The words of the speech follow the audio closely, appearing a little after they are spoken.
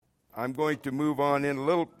I'm going to move on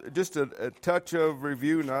in just a touch of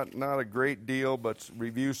review, not a great deal, but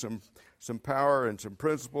review some power and some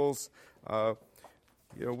principles.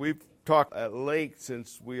 We've talked at length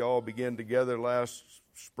since we all began together last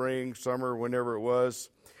spring, summer, whenever it was,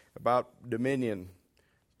 about dominion,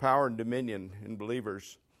 power and dominion in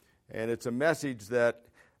believers. And it's a message that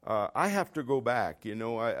I have to go back.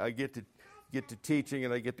 I get to teaching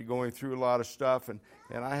and I get to going through a lot of stuff, and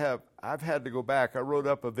I've had to go back. I wrote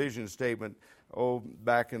up a vision statement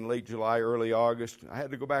back in late July, early August. I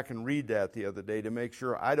had to go back and read that the other day to make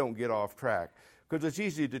sure I don't get off track, because it's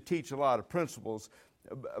easy to teach a lot of principles,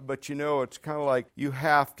 but it's kind of like you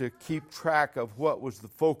have to keep track of what was the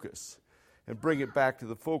focus and bring it back to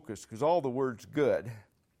the focus, because all the word's good.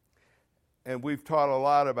 And we've taught a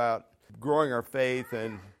lot about growing our faith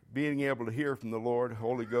and being able to hear from the Lord,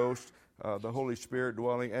 Holy Ghost, the Holy Spirit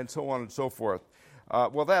dwelling, and so on and so forth.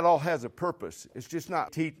 Well, that all has a purpose. It's just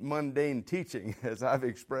not mundane teaching, as I've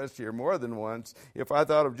expressed here more than once. If I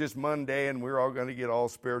thought of just mundane and we're all going to get all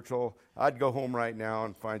spiritual, I'd go home right now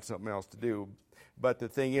and find something else to do. But the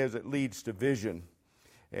thing is, it leads to vision.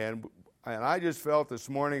 And I just felt this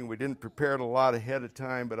morning, we didn't prepare it a lot ahead of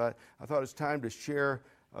time, but I thought it's time to share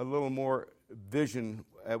a little more vision,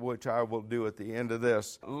 which I will do at the end of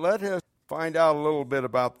this. Let us find out a little bit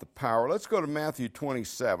about the power. Let's go to Matthew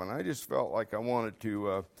 27. I just felt like I wanted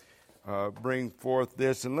to bring forth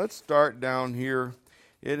this. And let's start down here.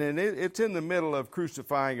 It's in the middle of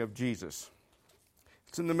crucifying of Jesus.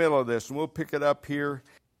 It's in the middle of this, and we'll pick it up here.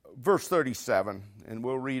 Verse 37, and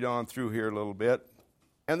we'll read on through here a little bit.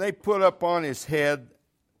 And they put up on his head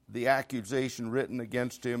the accusation written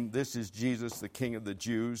against him, "This is Jesus, the King of the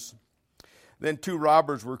Jews." Then 2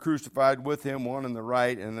 robbers were crucified with him, one on the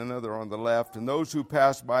right and another on the left. And those who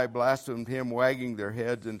passed by blasphemed him, wagging their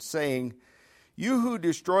heads and saying, "You who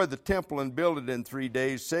destroy the temple and build it in 3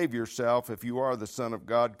 days, save yourself. If you are the Son of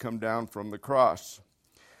God, come down from the cross."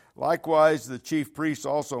 Likewise, the chief priests,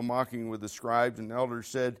 also mocking with the scribes and elders,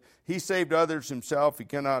 said, "He saved others, himself he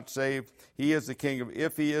cannot save. If he is the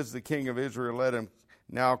king of Israel, let him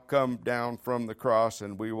now come down from the cross,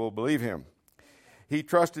 and we will believe him. He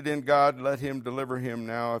trusted in God, let him deliver him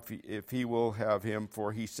now if he will have him,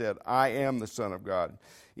 for he said, 'I am the Son of God.'"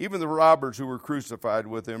 Even the robbers who were crucified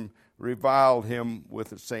with him reviled him with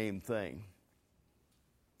the same thing.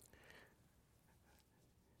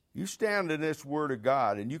 You stand in this word of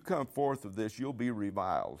God and you come forth of this, you'll be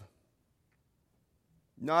reviled.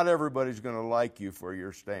 Not everybody's going to like you for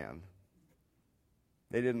your stand.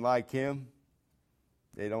 They didn't like him.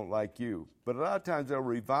 They don't like you. But a lot of times they'll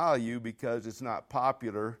revile you because it's not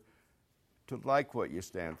popular to like what you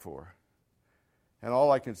stand for. And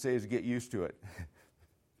all I can say is get used to it.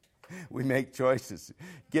 We make choices.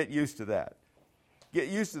 Get used to that. Get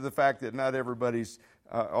used to the fact that not everybody's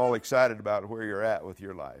all excited about where you're at with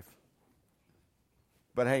your life.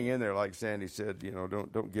 But hang in there, like Sandy said,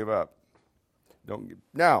 don't give up.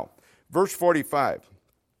 Now, verse 45.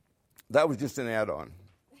 That was just an add-on.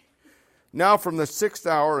 Now from the 6th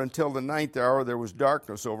hour until the 9th hour there was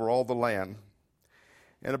darkness over all the land.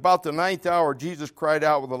 And about the 9th hour Jesus cried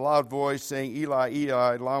out with a loud voice, saying, "Eli,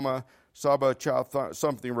 Eli, lama sabachthani,"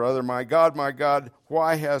 something or other, my God,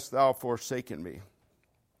 why hast thou forsaken me?"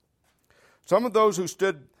 Some of those who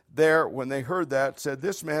stood there when they heard that said,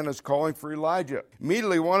 "This man is calling for Elijah."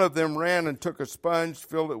 Immediately one of them ran and took a sponge,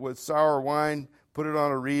 filled it with sour wine, put it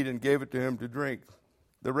on a reed, and gave it to him to drink.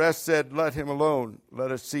 The rest said, "Let him alone.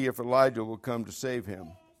 Let us see if Elijah will come to save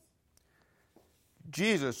him."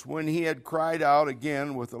 Jesus, when he had cried out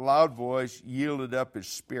again with a loud voice, yielded up his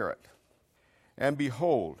spirit. And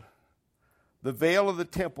behold, the veil of the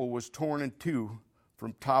temple was torn in two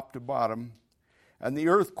from top to bottom, and the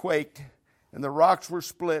earth quaked, and the rocks were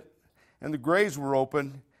split, and the graves were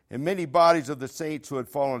opened, and many bodies of the saints who had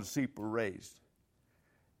fallen asleep were raised.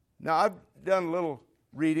 Now, I've done a little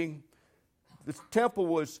reading. The temple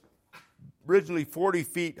was originally 40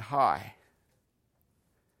 feet high.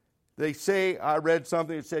 They say, I read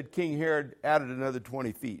something that said King Herod added another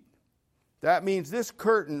 20 feet. That means this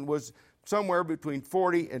curtain was somewhere between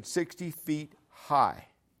 40 and 60 feet high.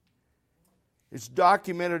 It's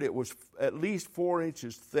documented it was at least 4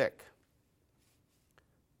 inches thick.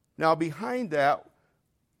 Now, behind that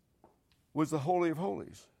was the Holy of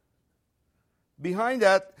Holies. Behind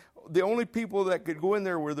that, the only people that could go in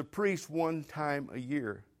there were the priests one time a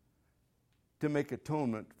year to make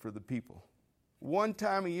atonement for the people. One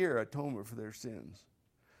time a year, atonement for their sins.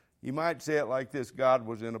 You might say it like this: God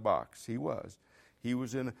was in a box. He was. He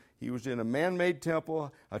was in a man-made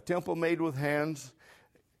temple, a temple made with hands,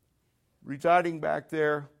 residing back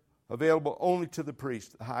there, available only to the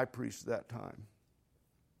priest, the high priest at that time.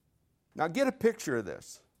 Now get a picture of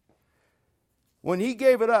this. When he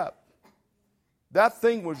gave it up, that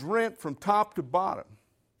thing was rent from top to bottom.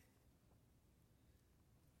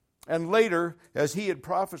 And later, as he had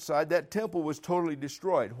prophesied, that temple was totally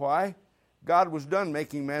destroyed. Why? God was done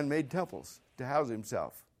making man-made temples to house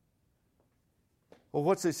himself. Well,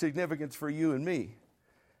 what's the significance for you and me?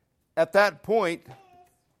 At that point,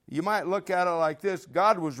 you might look at it like this.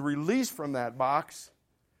 God was released from that box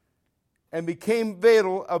and became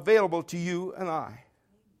available to you and I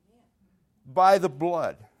by the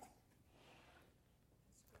blood.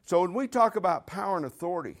 So when we talk about power and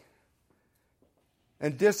authority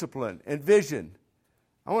and discipline and vision,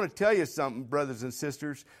 I want to tell you something, brothers and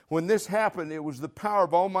sisters. When this happened, it was the power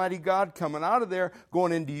of Almighty God coming out of there,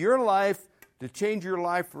 going into your life to change your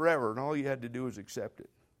life forever. And all you had to do was accept it.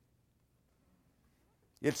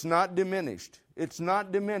 It's not diminished. It's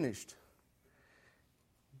not diminished.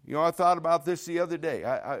 You know, I thought about this the other day.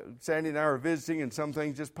 Sandy and I were visiting, and some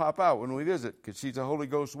things just pop out when we visit, because she's a Holy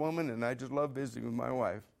Ghost woman, and I just love visiting with my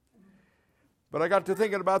wife. But I got to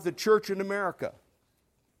thinking about the church in America.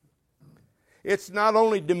 It's not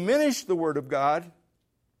only diminished the Word of God,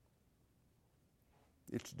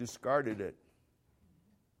 it's discarded it.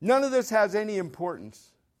 None of this has any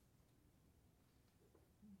importance.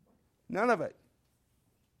 None of it.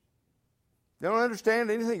 They don't understand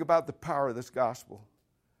anything about the power of this gospel.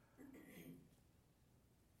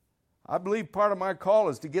 I believe part of my call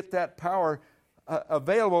is to get that power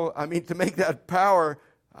available. To make that power,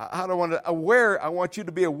 I want you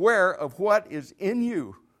to be aware of what is in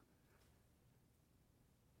you.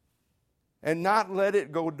 And not let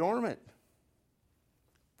it go dormant.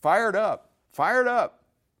 Fired up. Fired up.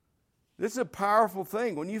 This is a powerful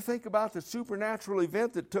thing. When you think about the supernatural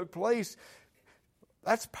event that took place,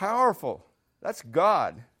 that's powerful. That's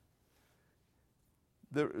God.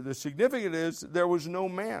 The significance is there was no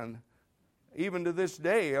man. Even to this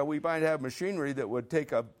day, we might have machinery that would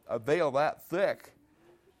take a veil that thick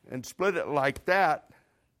and split it like that.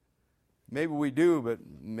 Maybe we do, but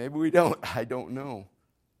maybe we don't. I don't know.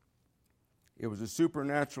 It was a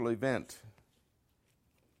supernatural event.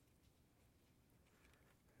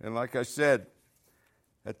 And like I said,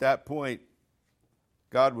 at that point,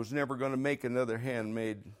 God was never going to make another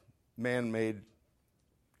man-made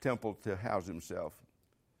temple to house himself.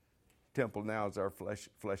 Temple now is our flesh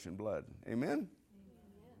and blood. Amen? Amen?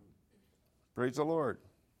 Praise the Lord.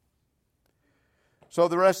 So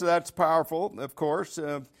the rest of that's powerful, of course.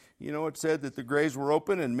 It said that the graves were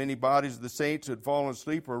open and many bodies of the saints who had fallen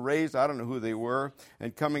asleep were raised. I don't know who they were.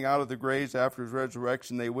 And coming out of the graves after his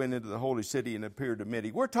resurrection, they went into the holy city and appeared to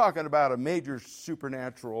many. We're talking about a major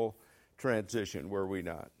supernatural transition, were we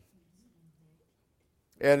not?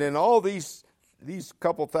 And in all these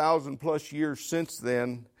couple thousand plus years since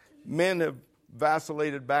then, men have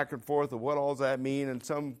vacillated back and forth of what all does that mean, and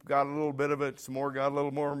some got a little bit of it, some more got a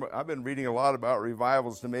little more. I've been reading a lot about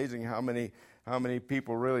revivals. It's amazing how many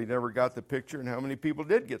people really never got the picture and how many people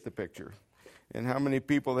did get the picture and how many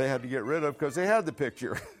people they had to get rid of because they had the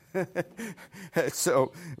picture.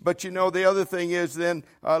 But the other thing is then,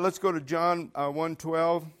 let's go to John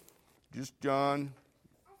 1:12, just John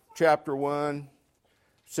chapter 1.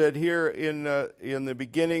 Said here in the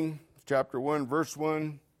beginning, chapter 1, verse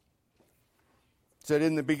 1, said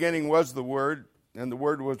in the beginning was the Word, and the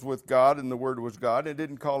Word was with God, and the Word was God. It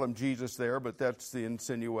didn't call him Jesus there, but that's the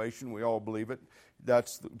insinuation. We all believe it.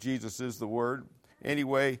 Jesus is the Word.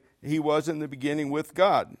 Anyway, he was in the beginning with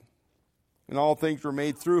God. And all things were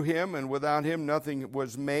made through him, and without him nothing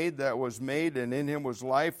was made that was made, and in him was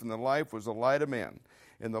life, and the life was the light of men.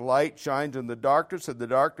 And the light shines in the darkness, and the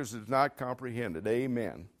darkness is not comprehended.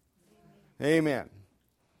 Amen. Amen.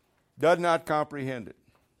 Does not comprehend it.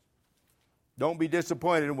 Don't be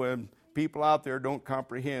disappointed when people out there don't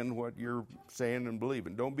comprehend what you're saying and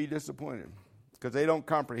believing. Don't be disappointed because they don't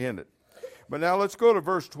comprehend it. But now let's go to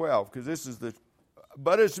verse 12 because this is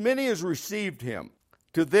but as many as received him,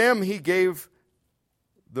 to them he gave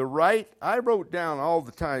the right. I wrote down all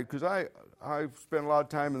the time because I spent a lot of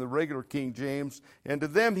time in the regular King James, and to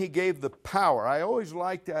them he gave the power. I always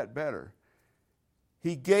liked that better.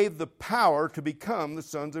 He gave the power to become the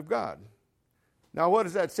sons of God. Now what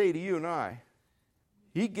does that say to you and I?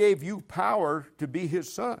 He gave you power to be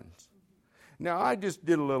his sons. Now I just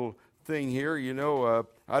did a little thing here,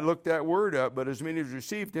 I looked that word up, but as many as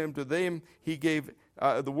received him, to them he gave,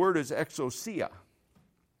 the word is exousia.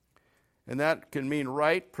 And that can mean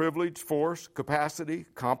right, privilege, force, capacity,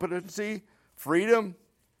 competency, freedom.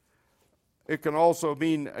 It can also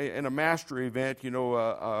mean in a mastery event,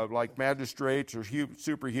 like magistrates or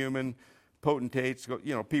superhuman potentates,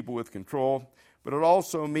 people with control. But it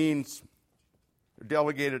also means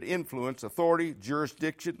delegated influence, authority,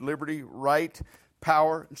 jurisdiction, liberty, right,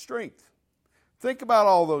 power, and strength. Think about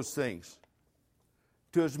all those things.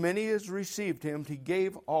 To as many as received him, he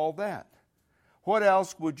gave all that. What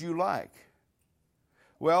else would you like?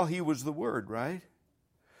 Well, he was the Word, right?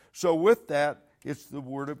 So with that, it's the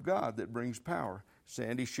Word of God that brings power.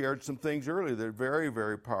 Sandy shared some things earlier that are very,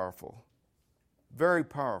 very powerful. Very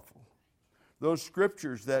powerful. Those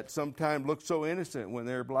scriptures that sometimes look so innocent when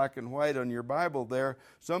they're black and white on your Bible there,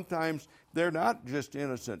 sometimes they're not just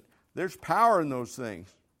innocent. There's power in those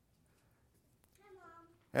things.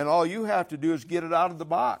 And all you have to do is get it out of the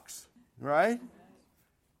box, right?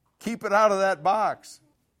 Keep it out of that box.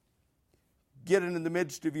 Get it in the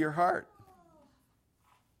midst of your heart.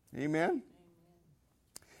 Amen?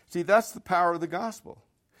 See, that's the power of the gospel.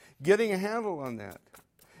 Getting a handle on that.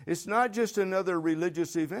 It's not just another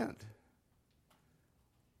religious event.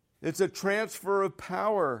 It's a transfer of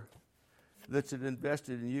power that's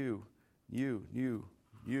invested in you,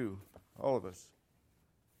 all of us.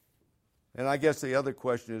 And I guess the other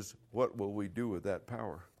question is, what will we do with that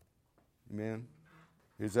power? Amen?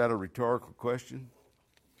 Is that a rhetorical question?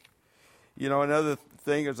 You know, another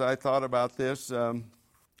thing as I thought about this,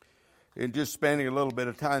 in just spending a little bit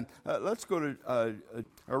of time, let's go to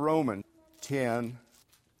Romans 10.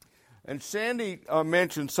 And Sandy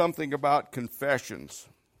mentioned something about confessions.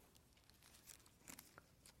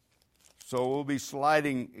 So we'll be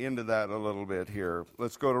sliding into that a little bit here.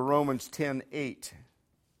 Let's go to Romans 10:8.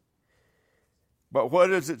 But what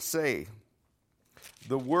does it say?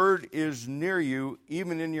 The word is near you,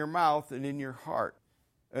 even in your mouth and in your heart.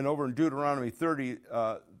 And over in Deuteronomy 30,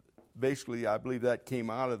 basically, I believe that came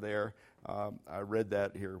out of there. I read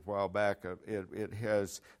that here a while back. It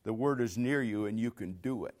has, the word is near you and you can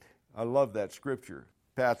do it. I love that scripture.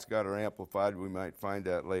 Pat's got her amplified. We might find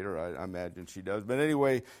that later. I imagine she does. But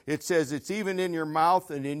anyway, it says it's even in your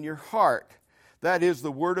mouth and in your heart. That is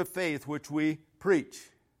the word of faith which we preach.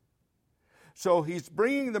 So he's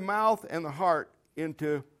bringing the mouth and the heart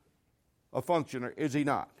into a function, is he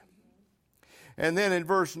not? And then in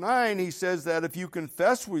verse 9, he says that if you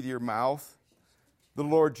confess with your mouth the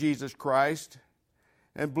Lord Jesus Christ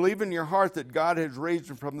and believe in your heart that God has raised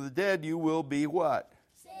him from the dead, you will be what?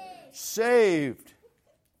 Saved.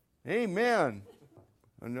 Amen.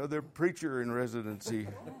 Another preacher in residency.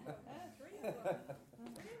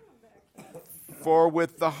 For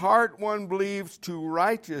with the heart one believes to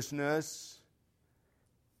righteousness,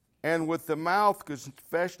 and with the mouth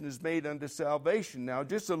confession is made unto salvation. Now,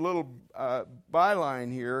 just a little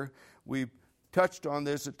byline here. We've touched on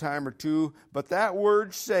this a time or two, but that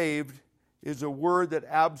word saved is a word that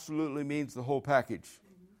absolutely means the whole package.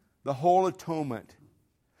 The whole atonement.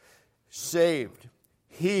 Saved,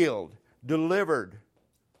 healed, delivered,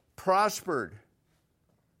 prospered,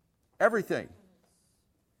 everything.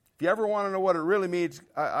 If you ever want to know what it really means,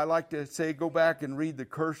 I like to say go back and read the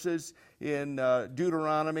curses in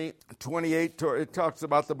Deuteronomy 28. It talks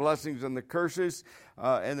about the blessings and the curses.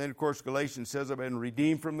 And then, of course, Galatians says, I've been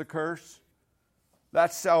redeemed from the curse.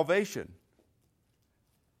 That's salvation.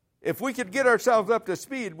 If we could get ourselves up to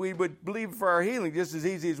speed, we would believe for our healing just as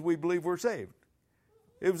easy as we believe we're saved.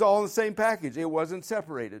 It was all in the same package. It wasn't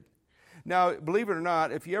separated. Now, believe it or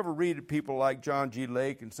not, if you ever read people like John G.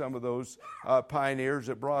 Lake and some of those pioneers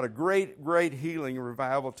that brought a great, great healing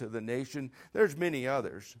revival to the nation, there's many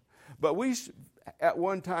others. But we, at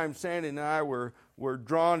one time, Sandy and I were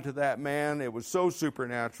drawn to that man. It was so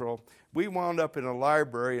supernatural. We wound up in a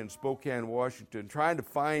library in Spokane, Washington, trying to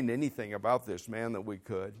find anything about this man that we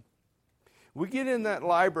could. We get in that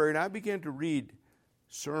library, and I began to read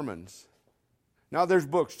sermons. Now, there's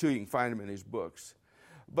books, too. You can find them in his books.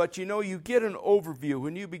 But, you know, you get an overview.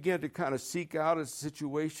 When you begin to kind of seek out a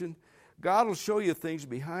situation, God will show you things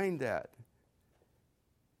behind that.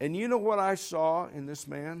 And you know what I saw in this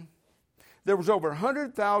man? There was over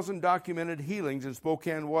 100,000 documented healings in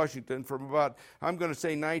Spokane, Washington from about, I'm going to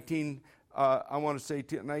say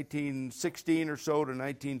 1916 or so to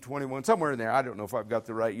 1921, somewhere in there. I don't know if I've got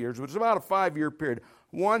the right years, but it's about a 5-year period.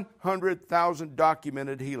 100,000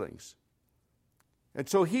 documented healings. And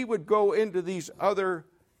so he would go into these other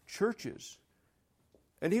churches.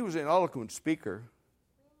 And he was an eloquent speaker.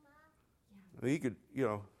 He could,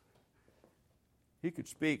 he could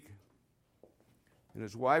speak. And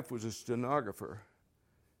his wife was a stenographer.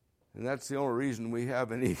 And that's the only reason we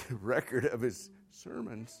have any record of his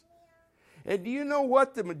sermons. And do you know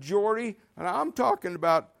what the majority, and I'm talking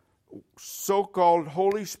about so-called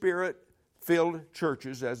Holy Spirit-filled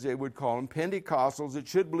churches, as they would call them, Pentecostals that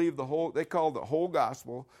should believe the whole, they call the whole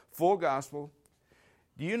gospel, full gospel.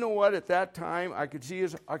 Do you know what? At that time, I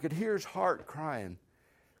could hear his heart crying.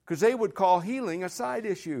 because they would call healing a side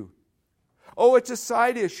issue. Oh, it's a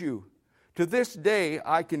side issue. To this day,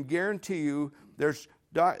 I can guarantee you there's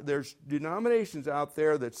denominations out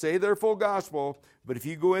there that say they're full gospel, but if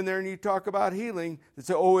you go in there and you talk about healing, they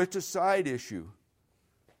say, oh, it's a side issue.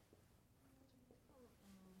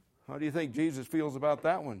 How do you think Jesus feels about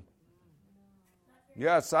that one?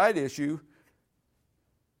 Yeah, side issue.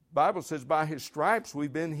 Bible says by his stripes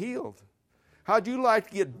we've been healed. How'd you like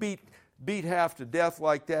to get beat half to death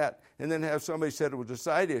like that and then have somebody said it was a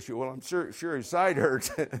side issue? Well, I'm sure his side hurt.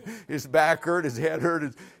 His back hurt, his head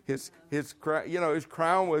hurt, his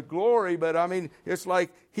crown with glory. But I mean, it's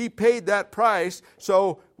like he paid that price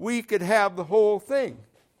so we could have the whole thing.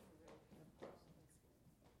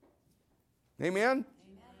 Amen?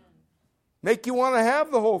 Make you want to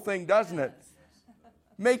have the whole thing, doesn't it?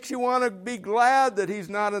 Makes you want to be glad that he's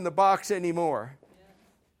not in the box anymore.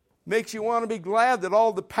 Makes you want to be glad that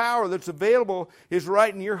all the power that's available is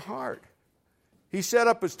right in your heart. He set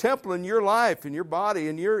up his temple in your life, in your body,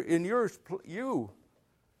 in you.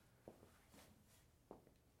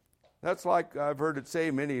 That's like, I've heard it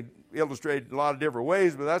say many, illustrated in a lot of different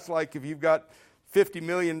ways, but that's like if you've got $50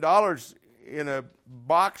 million in a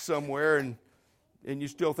box somewhere and you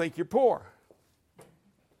still think you're poor.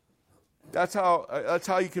 That's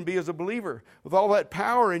how you can be as a believer, with all that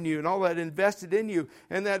power in you and all that invested in you.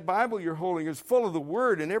 And that Bible you're holding is full of the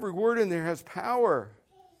Word, and every word in there has power.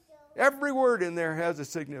 Every word in there has a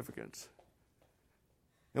significance.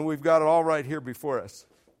 And we've got it all right here before us.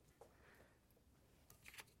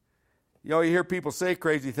 You know, you hear people say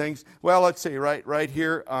crazy things. Well, let's see, right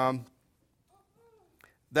here.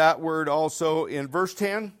 That word also in verse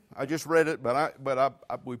 10. I just read it, but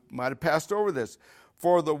we might have passed over this.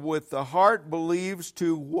 For with the heart believes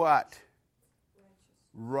to what?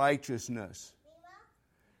 Righteousness.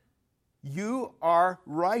 You are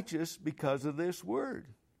righteous because of this word.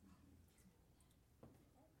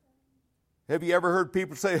 Have you ever heard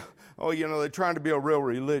people say, oh, you know, they're trying to be a real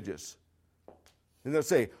religious. And they'll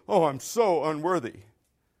say, oh, I'm so unworthy.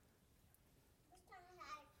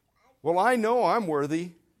 Well, I know I'm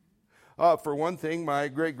worthy. For one thing, my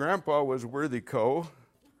great-grandpa was Worthy Co.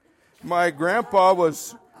 My grandpa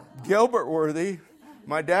was Gilbert Worthy.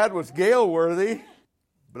 My dad was Gail Worthy.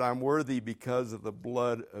 But I'm worthy because of the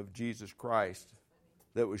blood of Jesus Christ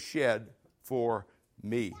that was shed for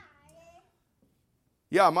me.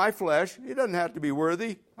 Yeah, my flesh, it doesn't have to be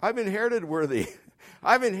worthy. I've inherited worthy.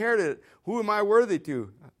 I've inherited it. Who am I worthy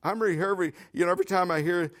to? Every time I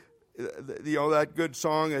hear that good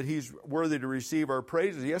song that he's worthy to receive our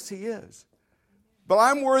praises, yes, he is. But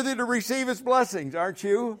I'm worthy to receive his blessings, aren't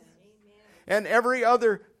you? And every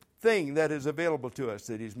other thing that is available to us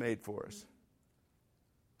that he's made for us.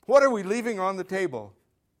 What are we leaving on the table?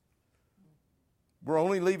 We're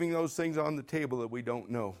only leaving those things on the table that we don't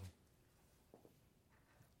know.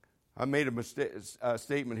 I made a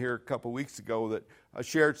statement here a couple weeks ago that I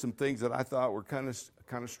shared some things that I thought were kind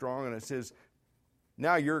of strong, and it says,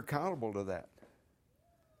 now you're accountable to that.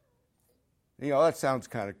 You know, that sounds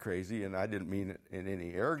kind of crazy, and I didn't mean it in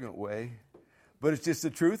any arrogant way. But it's just the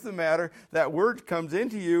truth of the matter. That word comes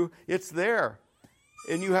into you, it's there.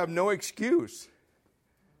 And you have no excuse.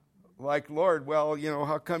 Like, Lord, well, you know,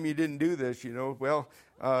 how come you didn't do this? You know, well,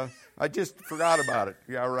 I just forgot about it.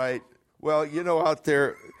 Yeah, right. Well, you know, out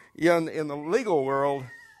there, in the legal world,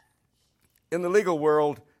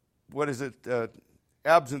 what is it?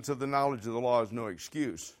 Absence of the knowledge of the law is no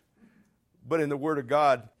excuse. But in the Word of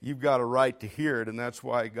God, you've got a right to hear it, and that's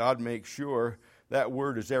why God makes sure that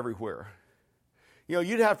word is everywhere. You know,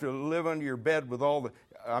 you'd have to live under your bed with all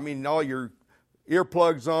your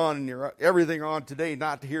earplugs on and your everything on today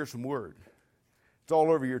not to hear some word. It's all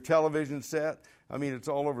over your television set. I mean, it's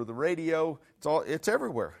all over the radio. It's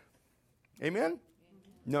everywhere. Amen?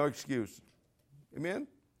 No excuse. Amen?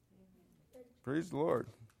 Praise the Lord.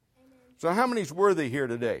 So how many's worthy here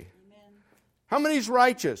today? How many's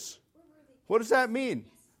righteous? What does that mean?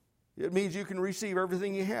 It means you can receive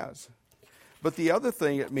everything he has. But the other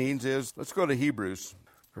thing it means is, let's go to Hebrews.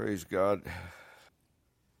 Praise God.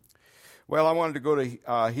 Well, I wanted to go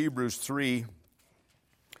to Hebrews 3,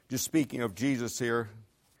 just speaking of Jesus here.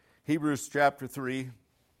 Hebrews chapter 3. It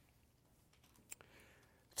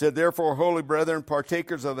said, therefore, holy brethren,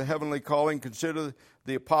 partakers of the heavenly calling, consider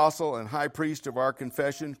the apostle and high priest of our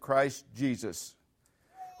confession, Christ Jesus,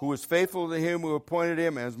 who was faithful to him who appointed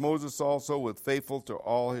him, as Moses also was faithful to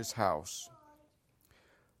all his house.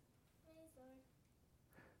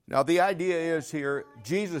 Now, the idea is here,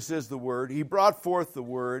 Jesus is the Word. He brought forth the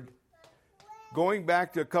Word. Going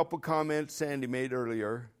back to a couple comments Sandy made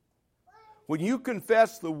earlier, when you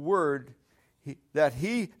confess the Word,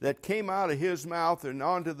 that came out of his mouth and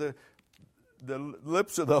onto the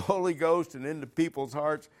lips of the Holy Ghost and into people's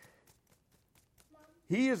hearts,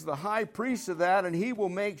 he is the high priest of that, and he will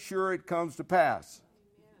make sure it comes to pass.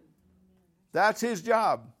 That's his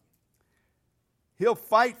job. He'll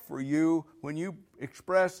fight for you when you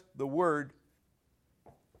express the word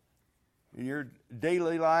in your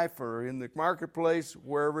daily life or in the marketplace,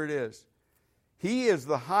 wherever it is. He is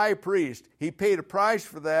the high priest. He paid a price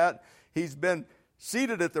for that. He's been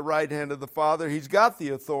seated at the right hand of the Father. He's got the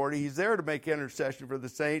authority. He's there to make intercession for the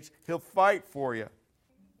saints. He'll fight for you.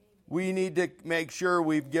 We need to make sure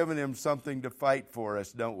we've given him something to fight for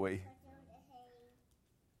us, don't we?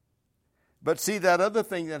 But see, that other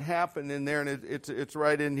thing that happened in there, and it's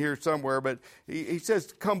right in here somewhere, but he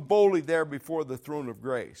says, come boldly there before the throne of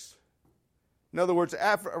grace. In other words,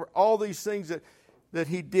 after all these things that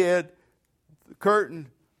he did, the curtain,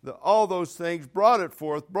 all those things, brought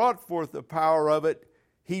forth the power of it.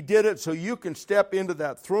 He did it so you can step into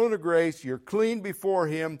that throne of grace, you're clean before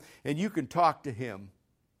him, and you can talk to him.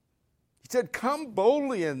 He said, come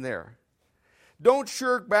boldly in there. Don't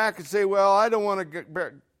shirk back and say, well, I don't want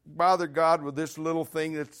to bother God with this little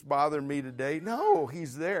thing that's bothering me today. No,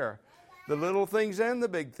 he's there. The little things and the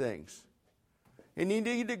big things. And you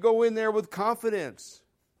need to go in there with confidence.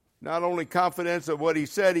 Not only confidence of what he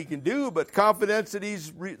said he can do, but confidence that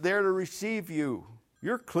he's there to receive you.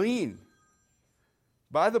 You're clean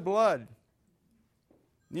by the blood.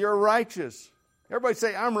 You're righteous. Everybody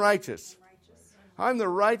say, I'm righteous. I'm the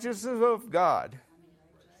righteousness of God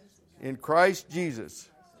in Christ Jesus.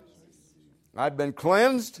 I've been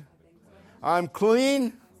cleansed. I'm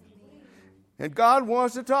clean. And God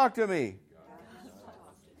wants to talk to me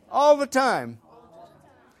all the time.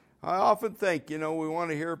 I often think, we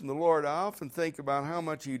want to hear from the Lord. I often think about how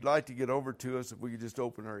much he'd like to get over to us if we could just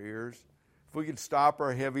open our ears. If we could stop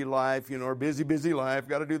our heavy life, our busy life,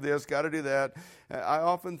 got to do this, got to do that. I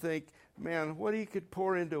often think, man, what he could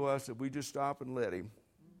pour into us if we just stop and let him.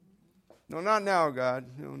 No, not now, God.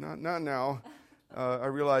 Not now. I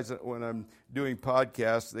realize that when I'm doing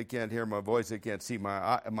podcasts, they can't hear my voice, they can't see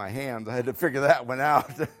my hands. I had to figure that one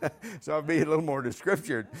out. So I'll be a little more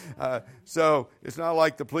descriptive. So it's not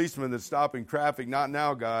like the policeman that's stopping traffic. Not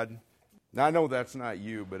now, God. Now, I know that's not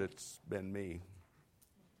you, but it's been me.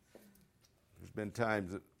 There's been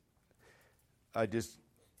times that I just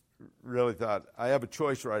really thought, I have a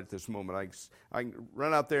choice right at this moment. I can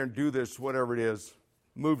run out there and do this, whatever it is,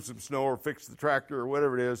 move some snow or fix the tractor or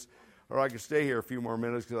whatever it is, or I can stay here a few more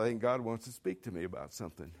minutes because I think God wants to speak to me about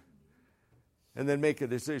something. And then make a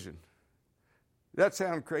decision. Does that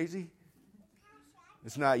sound crazy?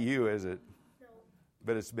 It's not you, is it? No.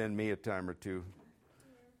 But it's been me a time or two.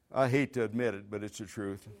 I hate to admit it, but it's the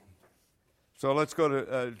truth. So let's go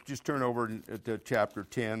to, just turn over to chapter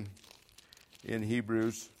 10 in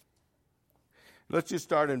Hebrews. Let's just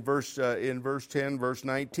start in verse 10, verse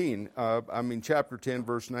 19. Chapter 10,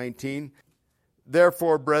 verse 19.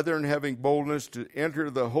 Therefore, brethren, having boldness to enter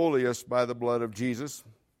the holiest by the blood of Jesus,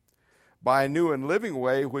 by a new and living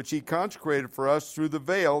way, which he consecrated for us through the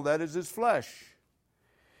veil, that is his flesh.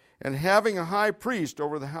 And having a high priest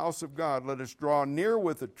over the house of God, let us draw near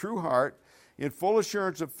with a true heart, in full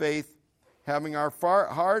assurance of faith, having our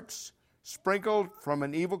hearts sprinkled from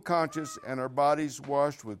an evil conscience and our bodies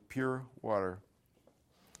washed with pure water.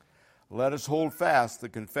 Let us hold fast the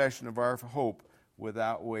confession of our hope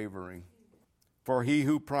without wavering. For he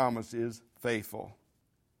who promised is faithful.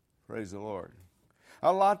 Praise the Lord.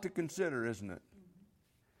 A lot to consider, isn't it?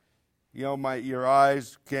 Your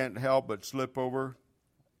eyes can't help but slip over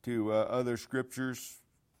to other scriptures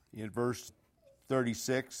in verse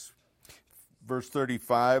 36. Verse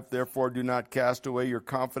 35, therefore do not cast away your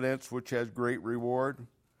confidence, which has great reward.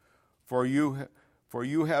 For you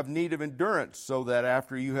have need of endurance, so that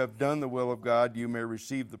after you have done the will of God, you may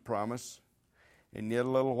receive the promise. And yet a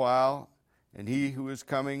little while, and he who is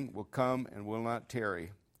coming will come and will not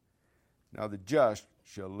tarry. Now the just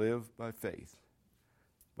shall live by faith.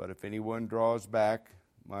 But if anyone draws back,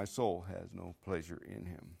 my soul has no pleasure in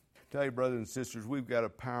him. I tell you, brothers and sisters, we've got a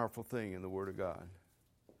powerful thing in the Word of God.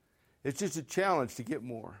 It's just a challenge to get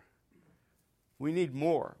more. We need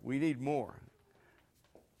more. We need more.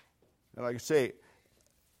 And like I say,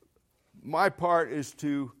 my part is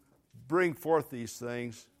to bring forth these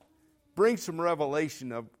things, bring some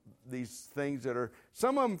revelation of these things that are,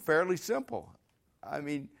 some of them fairly simple.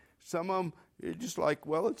 Some of them, it's just like,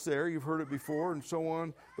 well, it's there, you've heard it before and so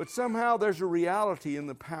on. But somehow there's a reality in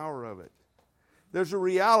the power of it. There's a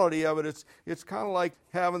reality of it. It's kind of like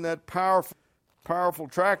having that powerful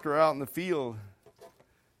tractor out in the field.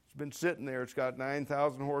 It's been sitting there. It's got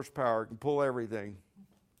 9,000 horsepower. It can pull everything.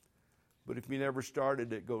 but if you never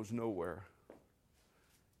started, it goes nowhere.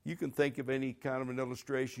 You can think of any kind of an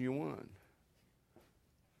illustration you want.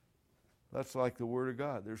 That's like the Word of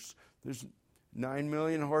God. There's 9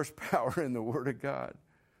 million horsepower in the Word of God.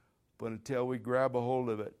 But until we grab a hold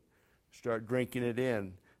of it, start drinking it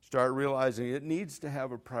in, start realizing it needs to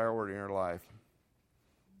have a priority in our life.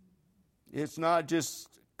 It's not just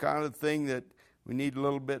kind of thing that we need a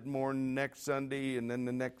little bit more next Sunday and then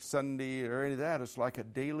the next Sunday or any of that. It's like a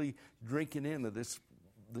daily drinking in of this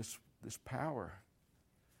power.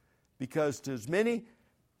 Because to as many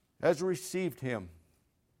as received him,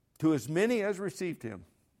 to as many as received him,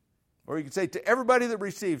 or you could say to everybody that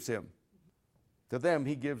receives him, to them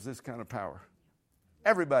he gives this kind of power.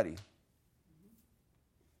 Everybody.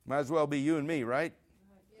 Might as well be you and me, right?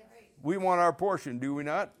 Yes. We want our portion, do we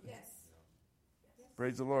not? Yes.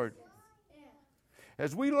 Praise the Lord.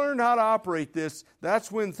 As we learn how to operate this,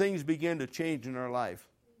 that's when things begin to change in our life.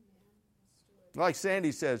 Like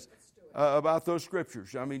Sandy says about those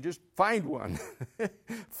scriptures. I mean, just find one.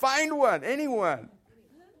 Find one, anyone.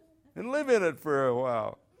 And live in it for a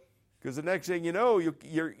while. Because the next thing you know,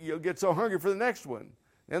 you'll get so hungry for the next one.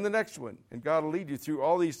 And the next one. And God will lead you through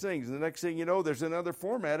all these things. And the next thing you know, there's another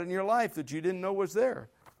format in your life that you didn't know was there.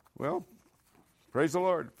 Well, praise the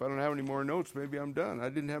Lord. If I don't have any more notes, maybe I'm done. I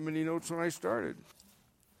didn't have many notes when I started.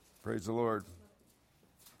 Praise the Lord.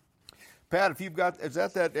 Pat, if you've got, is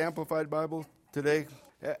that Amplified Bible today?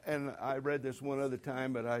 And I read this one other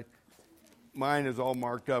time, but mine is all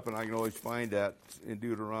marked up, and I can always find that in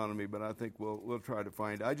Deuteronomy, but I think we'll try to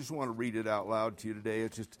find it. I just want to read it out loud to you today.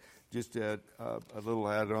 It's just a little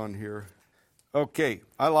add-on here. Okay,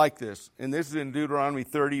 I like this. And this is in Deuteronomy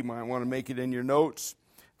 30. You might want to make it in your notes.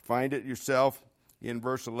 Find it yourself in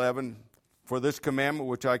verse 11. For this commandment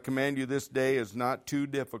which I command you this day is not too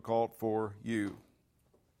difficult for you.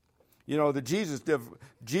 You know, the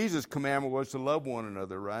Jesus commandment was to love one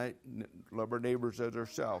another, right? Love our neighbors as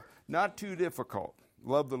ourselves. Not too difficult.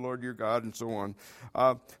 Love the Lord your God and so on.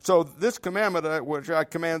 So this commandment which I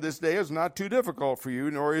command this day is not too difficult for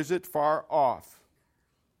you, nor is it far off.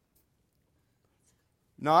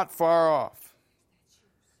 Not far off.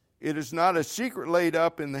 It is not a secret laid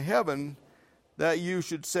up in the heaven that you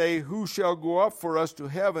should say, who shall go up for us to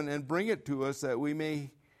heaven and bring it to us that we may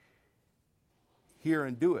hear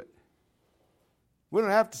and do it. We don't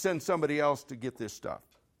have to send somebody else to get this stuff.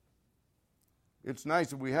 It's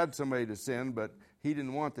nice if we had somebody to send, but he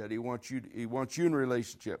didn't want that. He wants you in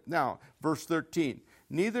relationship. Now, verse 13.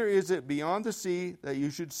 Neither is it beyond the sea that you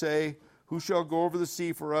should say, who shall go over the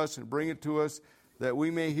sea for us and bring it to us that we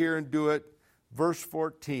may hear and do it. Verse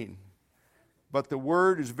 14. But the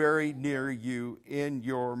word is very near you, in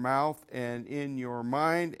your mouth and in your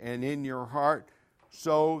mind and in your heart,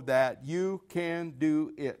 so that you can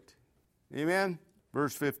do it. Amen?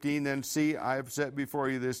 Verse 15, then see, I have set before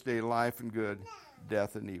you this day life and good,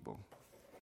 death and evil.